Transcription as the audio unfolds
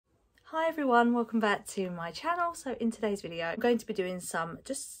Hi everyone, welcome back to my channel. So in today's video I'm going to be doing some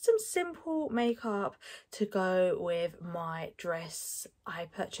simple makeup to go with my dress I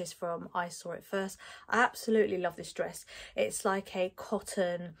purchased from I Saw It First. I absolutely love this dress. It's like a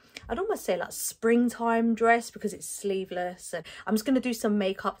cotton, I'd almost say like springtime dress because it's sleeveless, and I'm just going to do some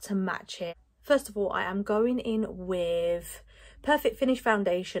makeup to match it. First of all, I am going in with Perfect Finish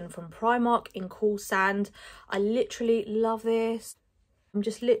foundation from Primark in Cool Sand. I literally love this. I'm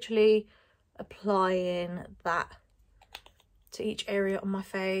just literally applying that to each area on my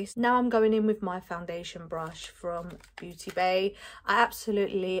face. Now I'm going in with my foundation brush from Beauty Bay. I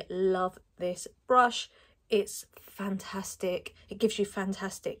absolutely love this brush. It's fantastic. It gives you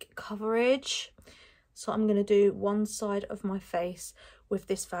fantastic coverage. So I'm going to do one side of my face with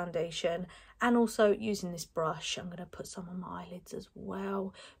this foundation, and also using this brush I'm going to put some on my eyelids as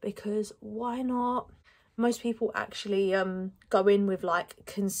well, because why not? Most people actually go in with like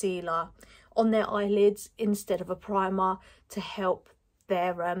concealer on their eyelids instead of a primer to help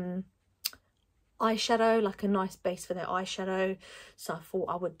their eyeshadow, like a nice base for their eyeshadow. So I thought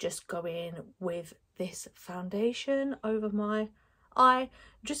I would just go in with this foundation over my eye.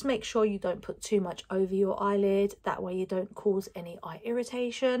 Just make sure you don't put too much over your eyelid, that way you don't cause any eye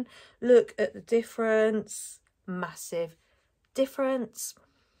irritation. Look at the difference, massive difference.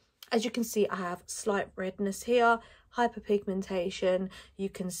 As you can see, I have slight redness here, hyperpigmentation. You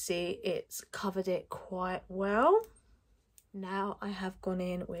can see it's covered it quite well. Now I have gone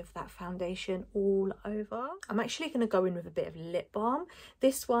in with that foundation all over. I'm actually going to go in with a bit of lip balm.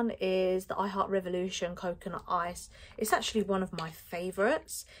 This one is the I Heart Revolution Coconut Ice. It's actually one of my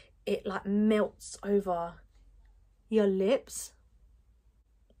favourites. It like melts over your lips.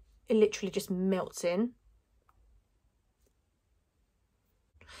 It literally just melts in.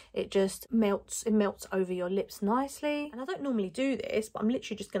 It just melts, it melts over your lips nicely. And I don't normally do this, but I'm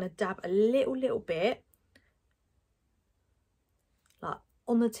literally just going to dab a little bit like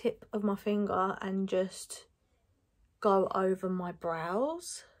on the tip of my finger and just go over my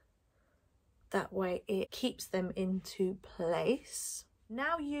brows. That way it keeps them into place.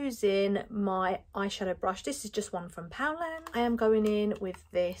 Now using my eyeshadow brush, this is just one from Poundland. I am going in with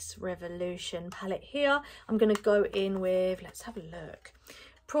this Revolution palette here. I'm going to go in with, let's have a look,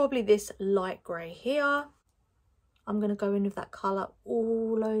 probably this light grey here. I'm going to go in with that colour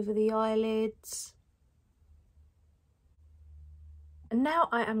all over the eyelids. And now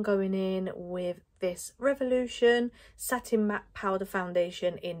I am going in with this Revolution Satin Matte Powder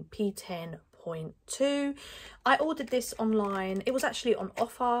Foundation in P10.2. I ordered this online. It was actually on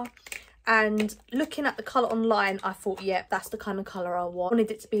offer. And looking at the colour online, I thought, yeah, that's the kind of colour I want. I wanted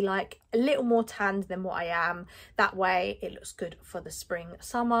it to be like a little more tanned than what I am. That way it looks good for the spring,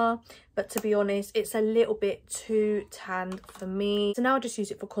 summer. But to be honest, it's a little bit too tanned for me. So now I'll just use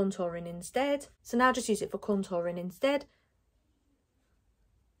it for contouring instead.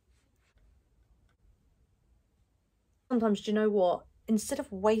 Sometimes, do you know what? Instead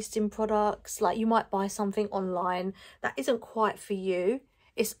of wasting products, like you might buy something online that isn't quite for you,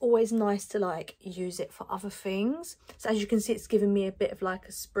 it's always nice to like use it for other things. So as you can see, it's giving me a bit of like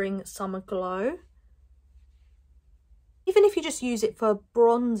a spring summer glow. Even if you just use it for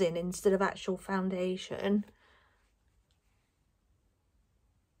bronzing instead of actual foundation.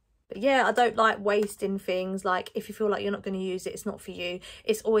 But yeah, I don't like wasting things. Like if you feel like you're not going to use it, it's not for you.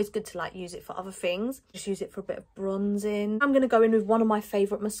 It's always good to like use it for other things. Just use it for a bit of bronzing. I'm going to go in with one of my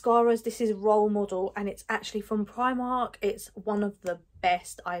favourite mascaras. This is Role Model and it's actually from Primark. It's one of the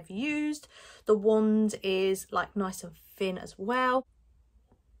best I've used. The wand is like nice and thin as well.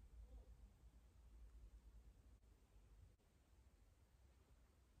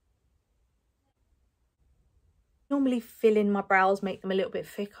 Normally fill in my brows, make them a little bit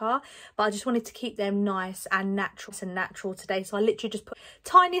thicker, but I just wanted to keep them nice and natural today. So I literally just put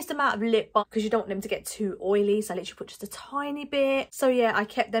tiniest amount of lip balm because you don't want them to get too oily. So I literally put just a tiny bit. So yeah, I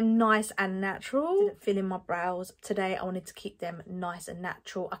kept them nice and natural. Didn't fill in my brows today. I wanted to keep them nice and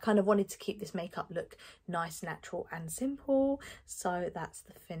natural. I kind of wanted to keep this makeup look nice, natural and simple. So that's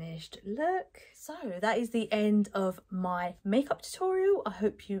the finished look. So that is the end of my makeup tutorial. I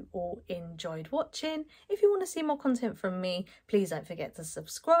hope you all enjoyed watching. If you want to see more content from me, please don't forget to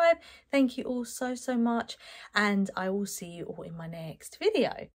subscribe. Thank you all so much, and I will see you all in my next video.